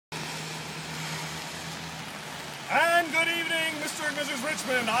Good evening, Mr. and Mrs.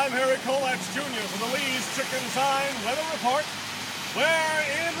 Richmond. I'm Harry Kolatch Jr. for the Lee's Chicken Sign Weather Report, where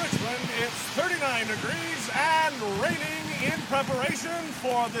in Richmond it's 39 degrees and raining in preparation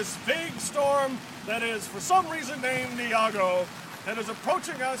for this big storm that is for some reason named Iago and is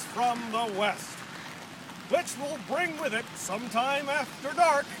approaching us from the west, which will bring with it sometime after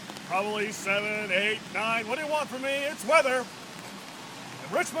dark, probably 7, 8, 9. What do you want from me? It's weather.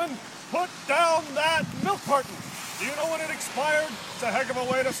 And Richmond, put down that milk carton. Do you know when it expired? It's a heck of a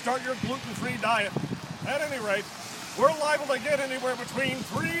way to start your gluten-free diet. At any rate, we're liable to get anywhere between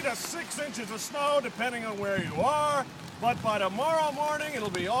 3 to 6 inches of snow, depending on where you are. But by tomorrow morning,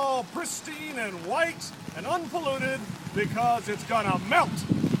 it'll be all pristine and white and unpolluted because it's gonna melt.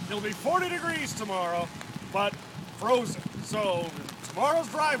 It'll be 40 degrees tomorrow, but frozen. So tomorrow's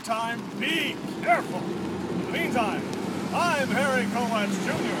drive time, be careful. In the meantime, I'm Harry Kolatch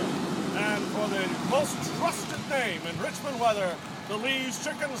Jr., and for the most trusted name in Richmond weather, the Lee's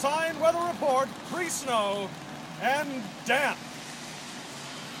Chicken Sign Weather Report, pre-snow and damp.